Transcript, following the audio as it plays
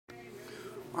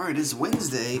Alright, it's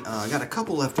Wednesday. I got a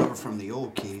couple left over from the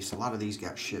old case. A lot of these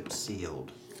got shipped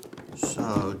sealed.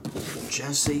 So,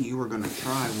 Jesse, you were going to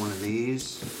try one of these.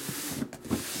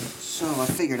 So, I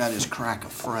figured I'd just crack a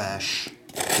fresh.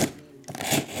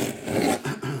 And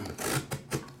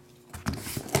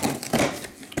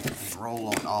roll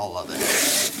on all of it.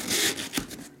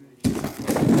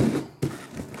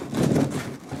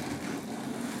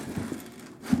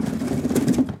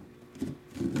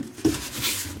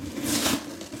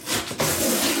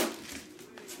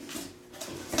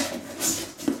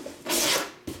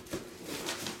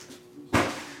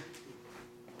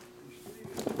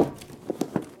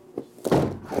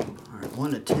 Alright,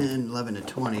 1 to 10, 11 to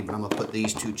 20, but I'm going to put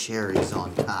these two cherries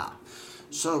on top.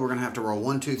 So we're going to have to roll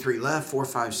 1, 2, 3 left, 4,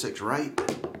 5, 6 right.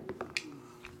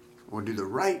 We'll do the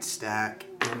right stack,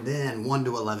 and then 1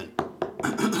 to 11.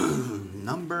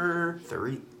 Number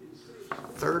 3.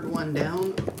 Third one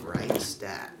down, right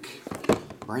stack.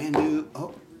 Brand new.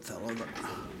 Oh, fell over.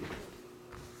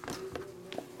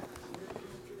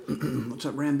 What's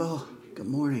up, Rambo? Good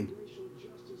morning.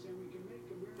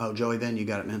 Oh, Joey, then you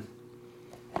got it, man.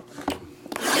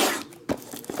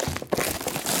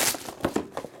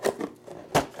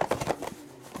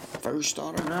 First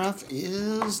autograph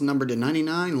is number to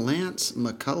 99, Lance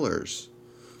McCullers.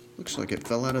 Looks like it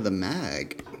fell out of the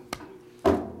mag.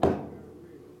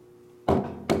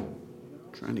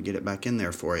 Trying to get it back in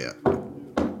there for you.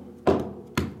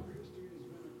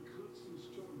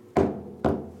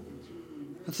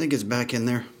 I think it's back in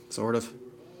there, sort of.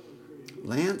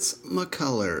 Lance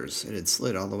McCullers. It had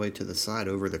slid all the way to the side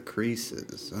over the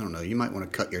creases. I don't know. You might want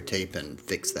to cut your tape and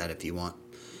fix that if you want.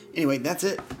 Anyway, that's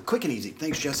it. Quick and easy.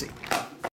 Thanks, Jesse.